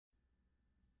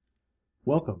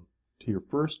Welcome to your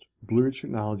first Blue Ridge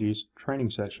Technologies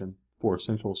training session for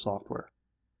Essentials software.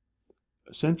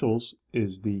 Essentials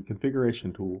is the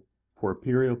configuration tool for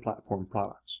Aperio Platform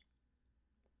Products.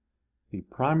 The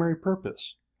primary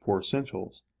purpose for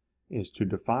Essentials is to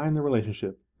define the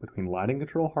relationship between lighting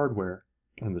control hardware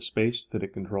and the space that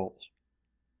it controls.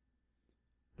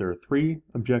 There are three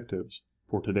objectives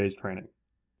for today's training.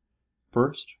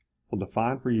 First, we'll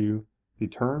define for you the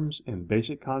terms and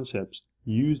basic concepts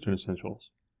used in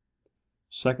Essentials.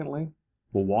 Secondly,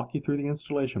 we'll walk you through the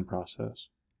installation process.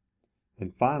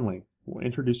 And finally, we'll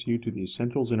introduce you to the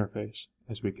Essentials interface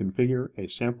as we configure a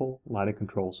sample lighting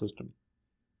control system.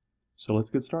 So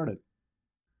let's get started.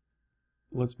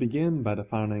 Let's begin by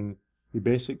defining the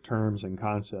basic terms and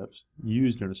concepts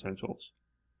used in Essentials.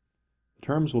 The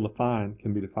terms we'll define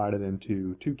can be divided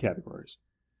into two categories.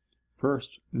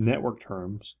 First, network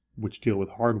terms, which deal with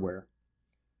hardware,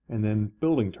 and then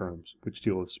building terms, which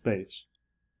deal with space.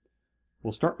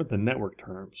 We'll start with the network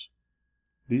terms.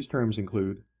 These terms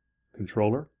include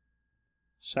controller,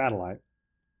 satellite,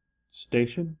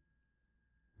 station,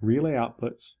 relay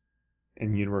outputs,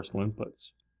 and universal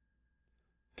inputs.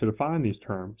 To define these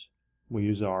terms, we'll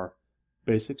use our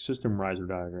basic system riser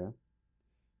diagram.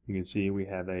 You can see we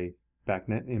have a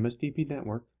BACnet MSTP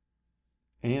network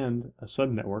and a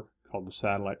subnetwork called the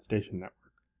satellite station network.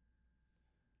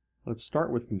 Let's start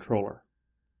with controller.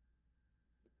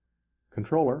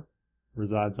 Controller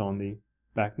resides on the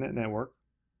BACnet network,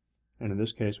 and in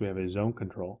this case we have a zone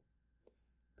control.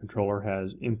 Controller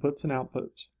has inputs and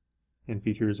outputs and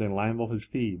features a line voltage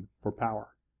feed for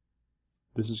power.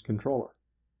 This is controller.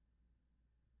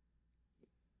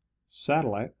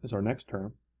 Satellite is our next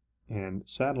term, and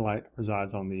satellite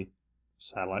resides on the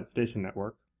satellite station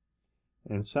network,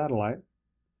 and satellite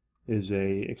is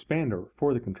a expander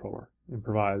for the controller and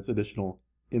provides additional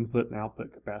input and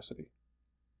output capacity.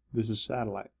 This is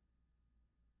satellite.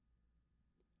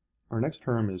 Our next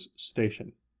term is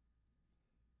station.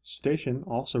 Station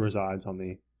also resides on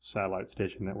the satellite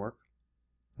station network,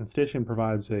 and station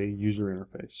provides a user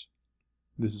interface.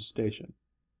 This is station.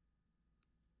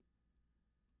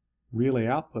 Relay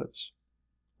outputs,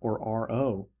 or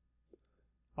RO,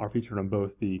 are featured on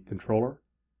both the controller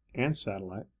and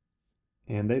satellite,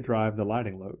 and they drive the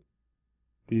lighting load.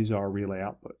 These are relay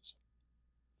outputs.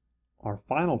 Our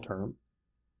final term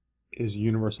is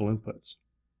universal inputs,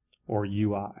 or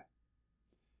UI.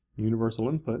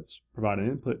 Universal inputs provide an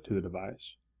input to the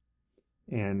device,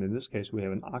 and in this case we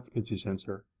have an occupancy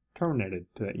sensor terminated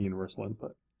to that universal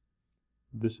input.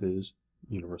 This is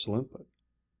universal input.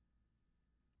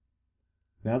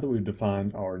 Now that we've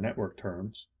defined our network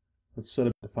terms, let's set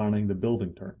up defining the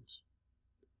building terms.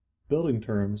 Building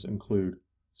terms include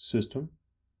system,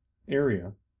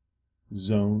 area,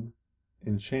 zone,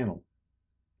 and channel.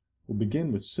 We'll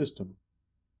begin with system.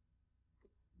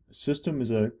 A system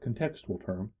is a contextual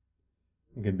term.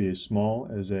 It can be as small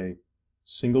as a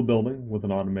single building with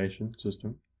an automation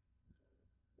system,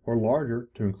 or larger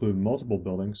to include multiple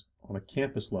buildings on a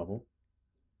campus level,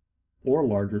 or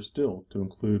larger still to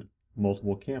include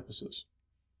multiple campuses.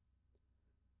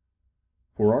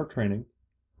 For our training,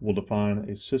 we'll define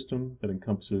a system that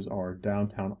encompasses our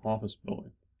downtown office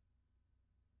building.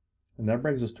 And that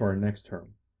brings us to our next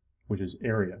term, which is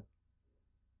area.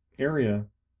 Area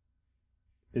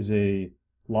is a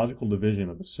logical division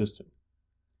of a system.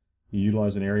 You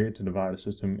utilize an area to divide a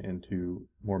system into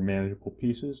more manageable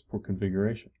pieces for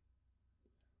configuration.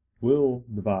 We'll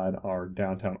divide our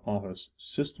downtown office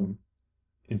system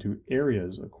into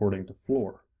areas according to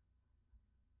floor,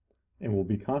 and we'll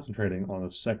be concentrating on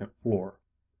the second floor.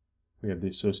 We have the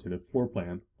associated floor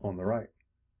plan on the right.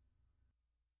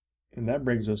 And that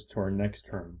brings us to our next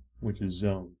term, which is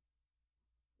zone.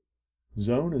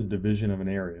 Zone is a division of an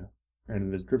area,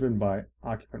 and it is driven by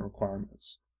occupant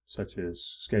requirements, such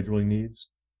as scheduling needs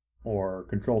or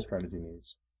control strategy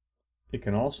needs. It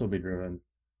can also be driven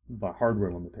by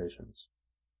hardware limitations.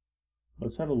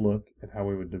 Let's have a look at how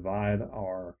we would divide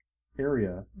our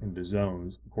area into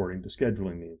zones according to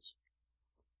scheduling needs.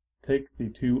 Take the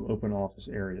two open office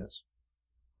areas.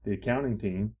 The accounting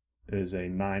team is a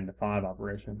 9 to 5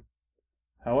 operation.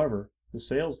 However, the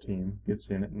sales team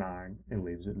gets in at 9 and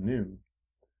leaves at noon.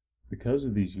 Because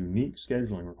of these unique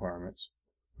scheduling requirements,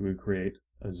 we would create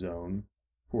a zone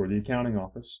for the accounting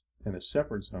office and a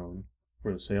separate zone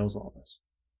for the sales office.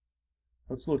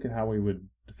 Let's look at how we would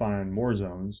define more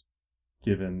zones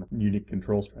given unique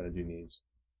control strategy needs.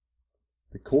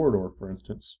 The corridor, for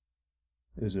instance,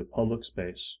 is a public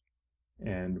space,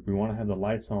 and we want to have the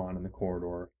lights on in the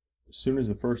corridor as soon as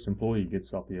the first employee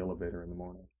gets off the elevator in the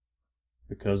morning.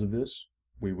 Because of this,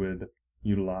 we would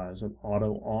utilize an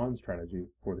auto-on strategy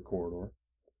for the corridor,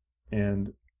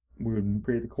 and we would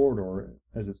create the corridor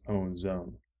as its own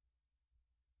zone.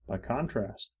 By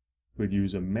contrast, we'd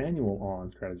use a manual on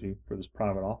strategy for this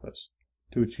private office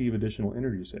to achieve additional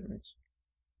energy savings,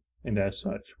 and as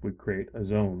such, we'd create a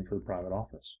zone for the private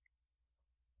office.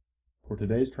 For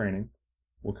today's training,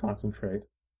 we'll concentrate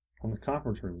on the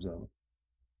conference room zone.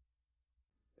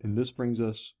 And this brings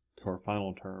us to our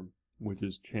final term, which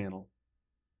is channel.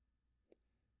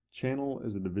 Channel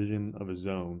is a division of a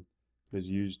zone that is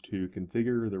used to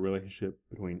configure the relationship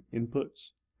between inputs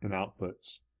and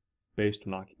outputs based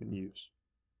on occupant use.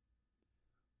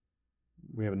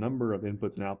 We have a number of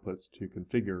inputs and outputs to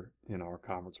configure in our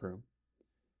conference room.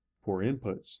 For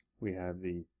inputs, we have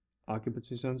the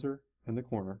occupancy sensor in the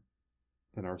corner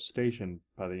and our station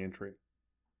by the entry.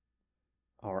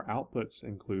 Our outputs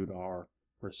include our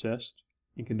recessed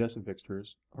incandescent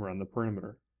fixtures around the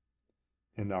perimeter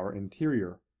and our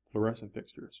interior fluorescent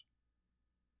fixtures.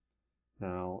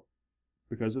 Now,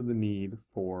 because of the need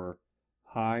for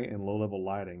high and low level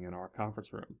lighting in our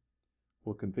conference room,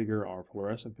 we'll configure our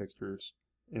fluorescent fixtures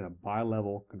in a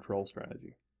bi-level control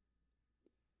strategy.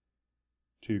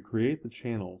 To create the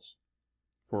channels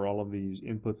for all of these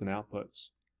inputs and outputs,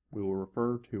 we will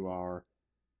refer to our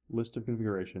list of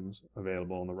configurations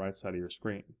available on the right side of your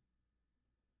screen.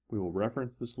 We will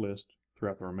reference this list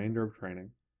throughout the remainder of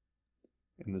training,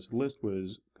 and this list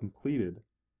was completed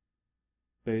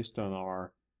based on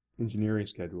our engineering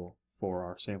schedule for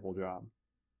our sample job.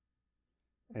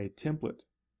 A template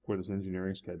for this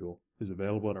engineering schedule is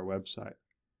available at our website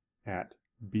at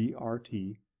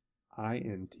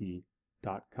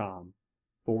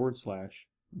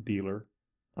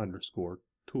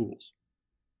brtint.com/dealer_tools.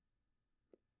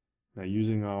 Now,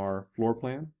 using our floor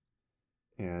plan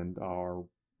and our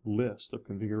list of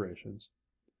configurations,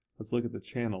 let's look at the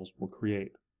channels we'll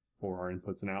create for our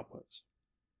inputs and outputs.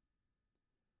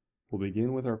 We'll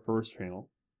begin with our first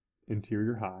channel,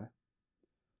 interior high.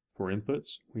 For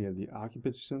inputs, we have the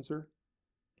occupancy sensor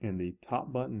and the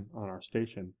top button on our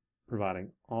station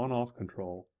providing on-off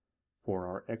control for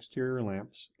our exterior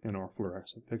lamps and our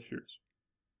fluorescent fixtures.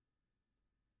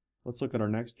 Let's look at our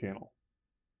next channel,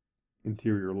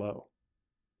 interior low.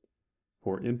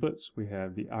 For inputs, we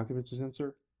have the occupancy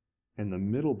sensor and the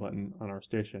middle button on our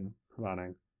station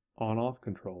providing on-off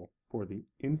control for the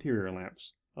interior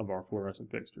lamps of our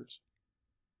fluorescent fixtures.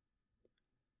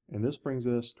 And this brings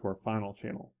us to our final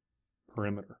channel,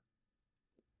 perimeter.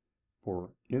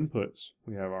 For inputs,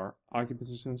 we have our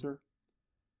occupancy sensor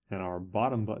and our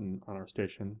bottom button on our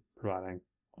station providing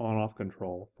on-off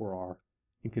control for our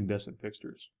incandescent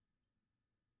fixtures.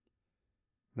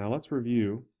 Now let's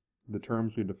review the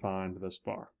terms we've defined thus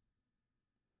far.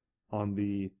 On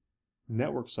the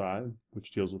network side,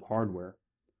 which deals with hardware,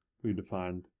 we've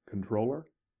defined controller,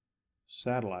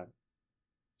 satellite,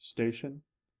 station,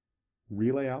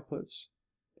 relay outputs,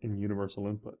 and universal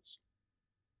inputs.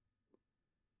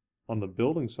 On the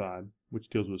building side, which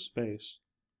deals with space,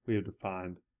 we have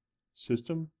defined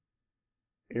system,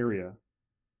 area,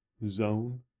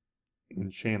 zone,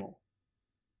 and channel.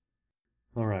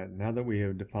 Alright, now that we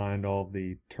have defined all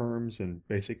the terms and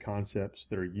basic concepts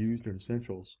that are used in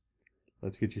Essentials,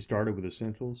 let's get you started with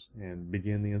Essentials and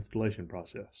begin the installation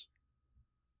process.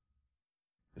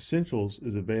 Essentials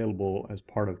is available as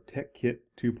part of TechKit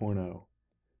 2.0.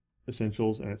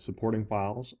 Essentials and its supporting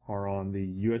files are on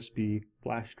the USB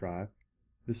flash drive.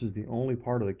 This is the only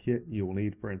part of the kit you will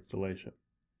need for installation.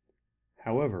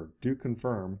 However, do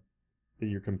confirm that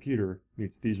your computer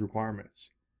meets these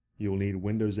requirements. You will need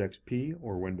Windows XP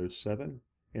or Windows 7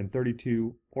 in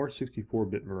 32 or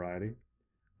 64-bit variety,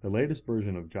 the latest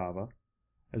version of Java,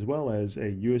 as well as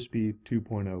a USB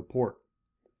 2.0 port.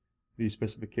 These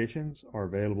specifications are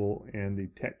available in the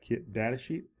TechKit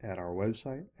datasheet at our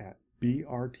website at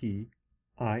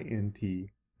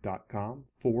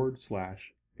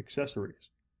brtint.com/accessories.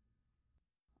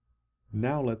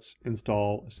 Now let's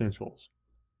install Essentials.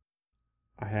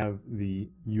 I have the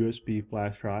USB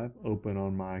flash drive open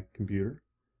on my computer.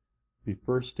 The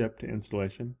first step to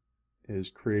installation is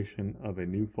creation of a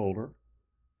new folder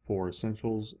for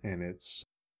Essentials and its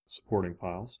supporting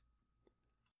files.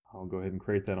 I'll go ahead and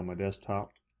create that on my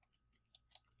desktop,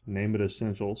 name it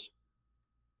Essentials,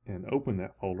 and open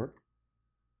that folder.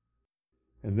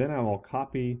 And then I will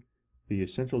copy the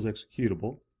Essentials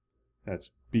executable, that's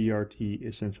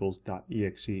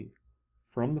brtessentials.exe,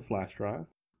 from the flash drive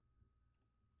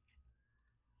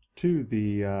to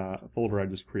the folder I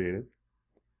just created,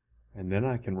 and then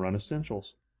I can run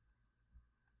Essentials.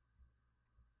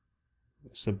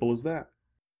 As simple as that.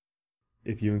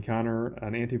 If you encounter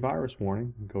an antivirus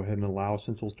warning, go ahead and allow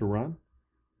Essentials to run.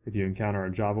 If you encounter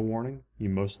a Java warning, you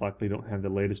most likely don't have the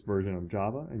latest version of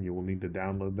Java and you will need to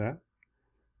download that.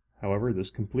 However,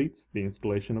 this completes the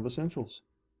installation of Essentials.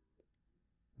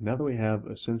 Now that we have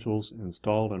Essentials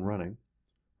installed and running,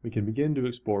 we can begin to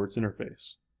explore its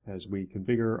interface as we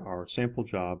configure our sample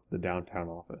job, the downtown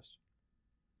office.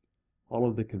 All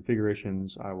of the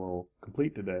configurations I will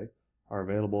complete today are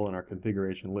available in our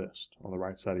configuration list on the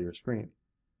right side of your screen.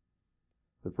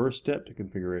 The first step to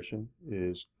configuration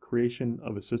is creation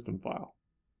of a system file.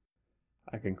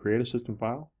 I can create a system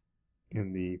file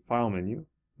in the File menu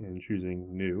and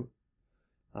choosing New.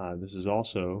 This is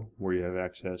also where you have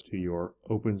access to your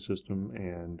Open System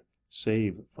and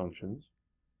Save functions.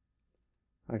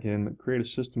 I can create a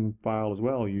system file as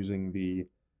well using the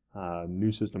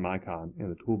New System icon in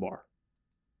the toolbar.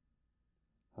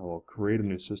 I will create a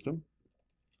new system,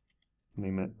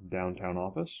 name it Downtown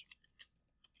Office.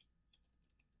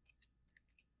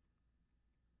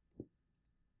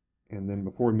 And then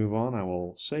before we move on, I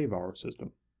will save our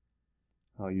system.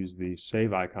 I'll use the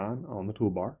Save icon on the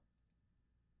toolbar.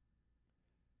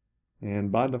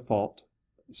 And by default,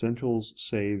 Essentials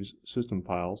saves system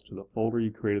files to the folder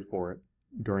you created for it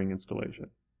during installation.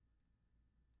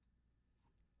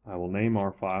 I will name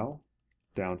our file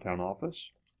Downtown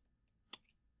Office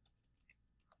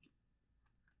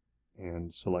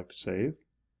and select Save.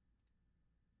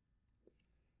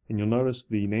 And you'll notice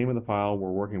the name of the file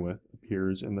we're working with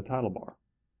appears in the title bar.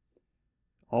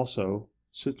 Also,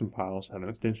 system files have an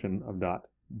extension of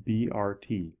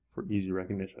 .brt for easy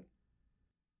recognition.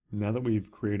 Now that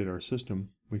we've created our system,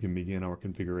 we can begin our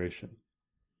configuration.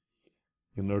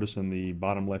 You'll notice in the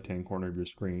bottom left-hand corner of your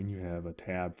screen you have a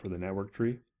tab for the network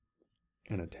tree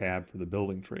and a tab for the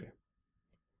building tree.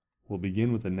 We'll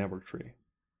begin with the network tree.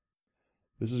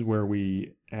 This is where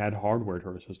we add hardware to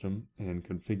our system and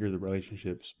configure the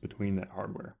relationships between that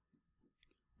hardware.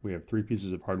 We have three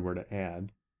pieces of hardware to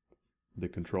add: the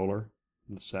controller,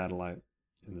 the satellite,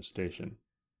 and the station.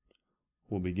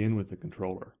 We'll begin with the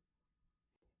controller.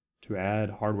 To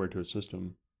add hardware to a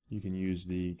system, you can use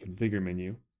the Configure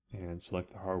menu and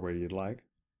select the hardware you'd like,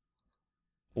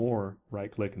 or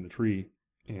right-click in the tree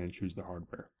and choose the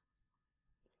hardware.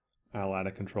 I'll add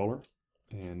a controller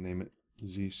and name it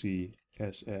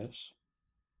ZCSS.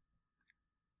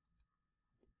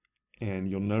 And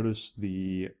you'll notice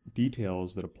the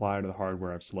details that apply to the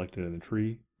hardware I've selected in the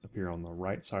tree appear on the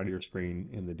right side of your screen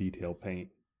in the detail pane.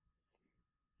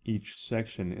 Each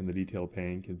section in the detail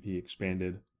pane can be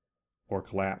expanded or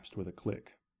collapsed with a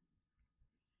click.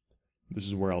 This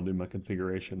is where I'll do my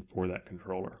configuration for that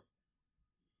controller.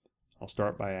 I'll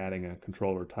start by adding a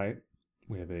controller type.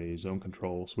 We have a zone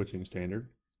control switching standard.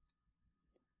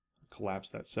 Collapse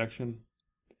that section,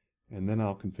 and then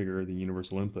I'll configure the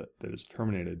universal input that is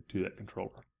terminated to that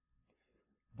controller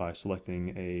by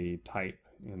selecting a type,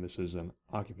 and this is an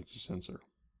occupancy sensor.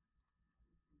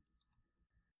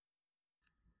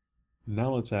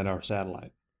 Now let's add our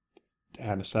satellite. To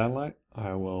add a satellite,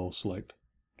 I will select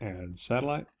Add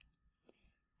Satellite,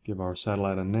 give our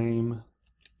satellite a name,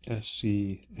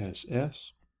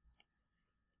 SCSS,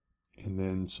 and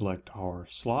then select our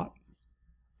slot,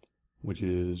 which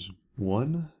is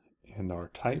 1, and our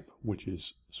type, which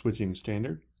is switching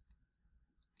standard.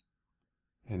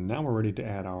 And now we're ready to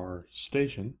add our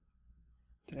station.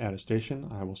 To add a station,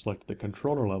 I will select the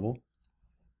controller level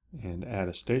and add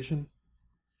a station.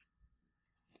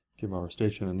 Give our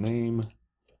station a name,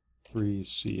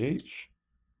 3CH,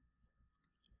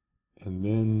 and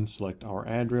then select our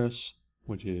address,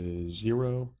 which is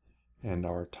 0, and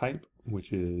our type,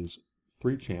 which is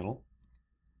 3-channel.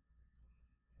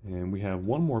 And we have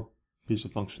one more piece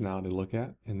of functionality to look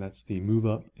at, and that's the move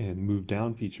up and move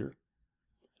down feature.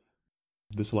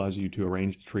 This allows you to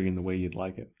arrange the tree in the way you'd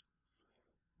like it.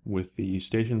 With the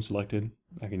station selected,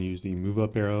 I can use the move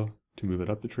up arrow to move it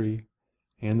up the tree,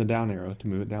 and the down arrow to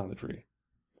move it down the tree.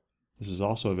 This is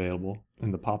also available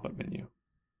in the pop-up menu.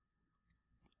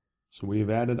 So we have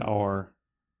added our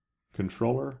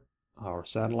controller, our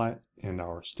satellite, and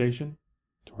our station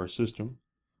to our system.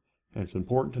 And it's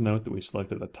important to note that we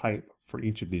selected a type for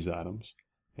each of these items,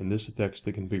 and this affects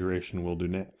the configuration we'll do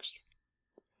next.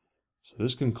 So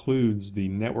this concludes the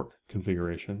network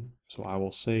configuration, so I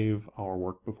will save our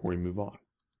work before we move on.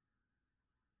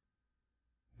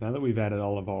 Now that we've added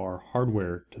all of our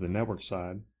hardware to the network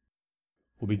side,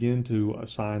 we'll begin to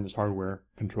assign this hardware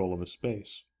control of a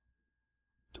space.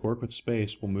 To work with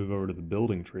space, we'll move over to the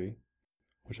building tree,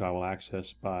 which I will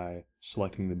access by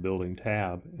selecting the building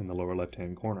tab in the lower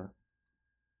left-hand corner.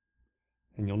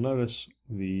 And you'll notice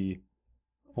the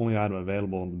only item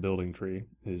available in the building tree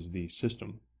is the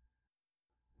system.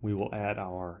 We will add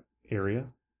our area,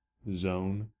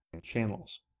 zone, and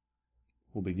channels.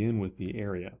 we'll begin with the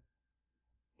area.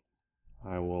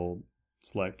 I will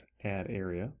select Add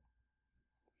Area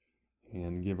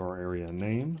and give our area a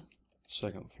name,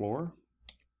 second floor.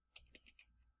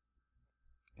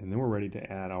 And then we're ready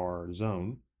to add our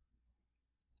zone.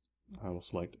 I will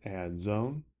select Add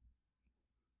Zone,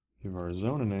 give our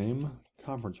zone a name,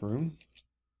 Conference Room.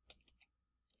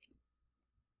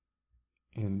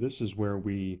 And this is where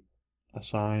we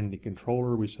assign the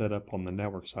controller we set up on the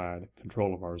network side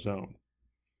control of our zone.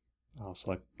 I'll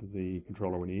select the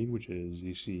controller we need, which is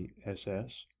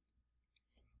ECSS.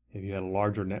 If you had a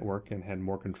larger network and had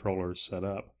more controllers set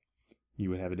up, you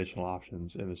would have additional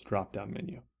options in this drop-down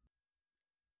menu.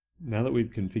 Now that we've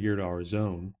configured our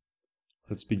zone,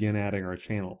 let's begin adding our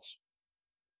channels.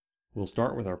 We'll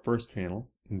start with our first channel,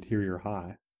 Interior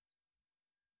High.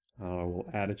 We'll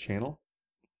add a channel,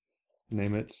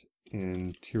 name it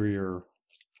Interior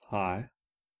High,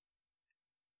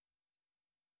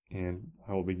 and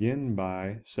I will begin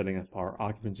by setting up our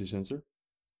occupancy sensor.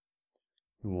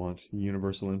 We want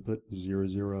universal input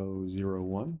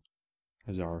 0001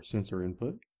 as our sensor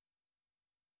input.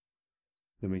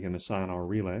 Then we can assign our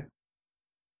relay.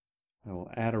 I will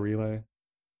add a relay,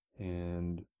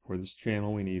 and for this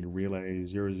channel we need relay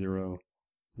 0001.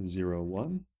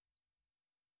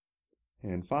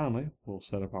 And finally, we'll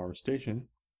set up our station.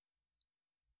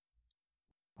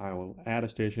 I will add a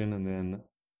station, and then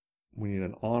we need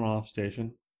an on-off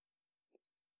station.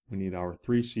 We need our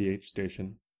 3CH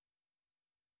station,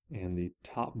 and the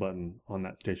top button on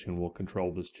that station will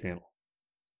control this channel.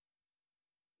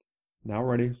 Now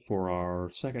ready for our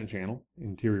second channel,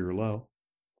 Interior Low.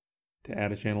 To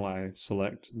add a channel, I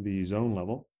select the zone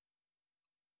level,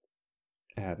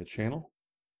 add a channel,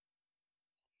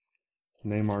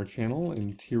 name our channel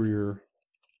Interior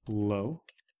Low,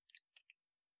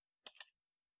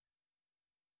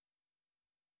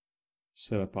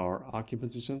 set up our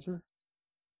occupancy sensor,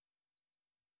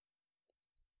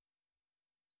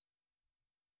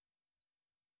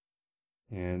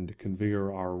 and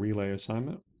configure our relay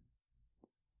assignment.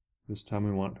 This time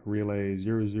we want relay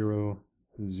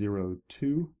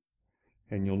 0002,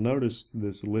 and you'll notice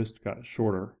this list got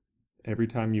shorter. Every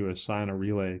time you assign a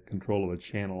relay control of a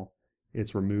channel,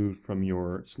 it's removed from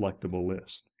your selectable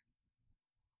list.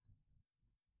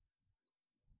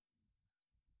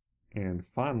 And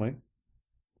finally,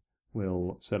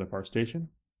 we'll set up our station.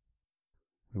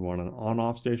 We want an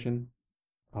on-off station,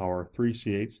 our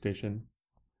 3CH station,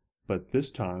 but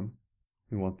this time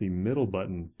we want the middle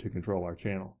button to control our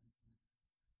channel.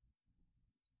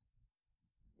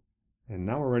 And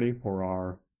now we're ready for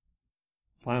our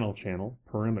final channel,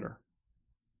 perimeter.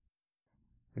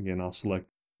 Again, I'll select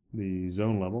the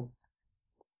zone level,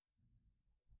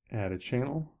 add a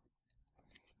channel,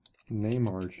 name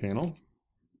our channel,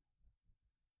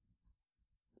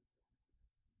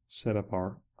 set up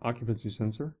our occupancy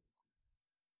sensor,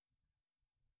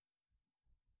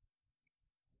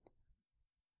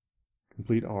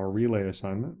 complete our relay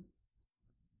assignment.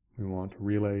 We want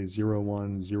relay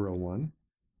 0101.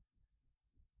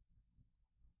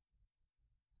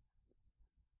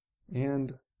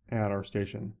 And add our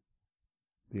station.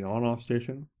 The on-off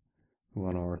station, we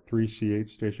want our 3CH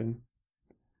station,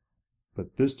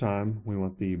 but this time we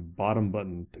want the bottom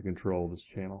button to control this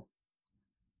channel.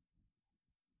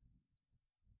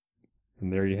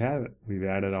 And there you have it. We've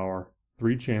added our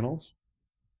 3 channels,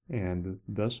 and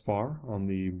thus far on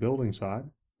the building side,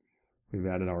 we've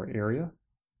added our area,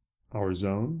 our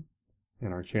zone,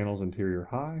 and our channels Interior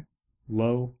High,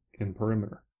 Low, and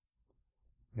Perimeter.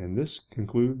 And this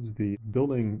concludes the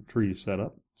building tree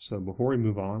setup. So before we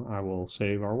move on, I will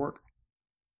save our work.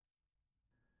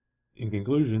 In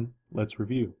conclusion, let's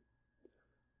review.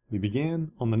 We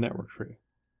began on the network tree.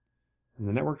 And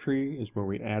the network tree is where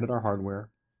we added our hardware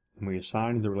and we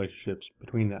assigned the relationships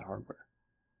between that hardware.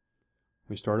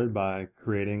 We started by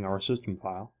creating our system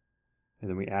file, and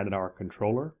then we added our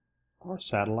controller, our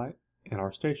satellite, and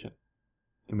our station,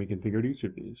 and we configured each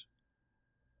of these.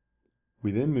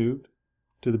 We then moved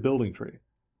to the building tree.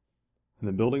 And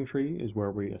the building tree is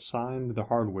where we assigned the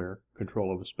hardware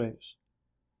control of a space.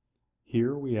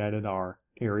 Here we added our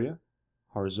area,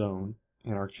 our zone,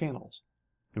 and our channels,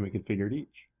 and we configured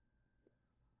each.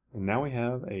 And now we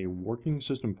have a working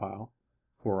system file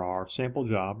for our sample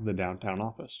job, the downtown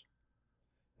office.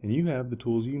 And you have the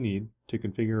tools you need to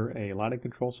configure a lighting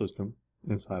control system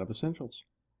inside of Essentials.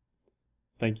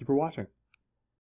 Thank you for watching.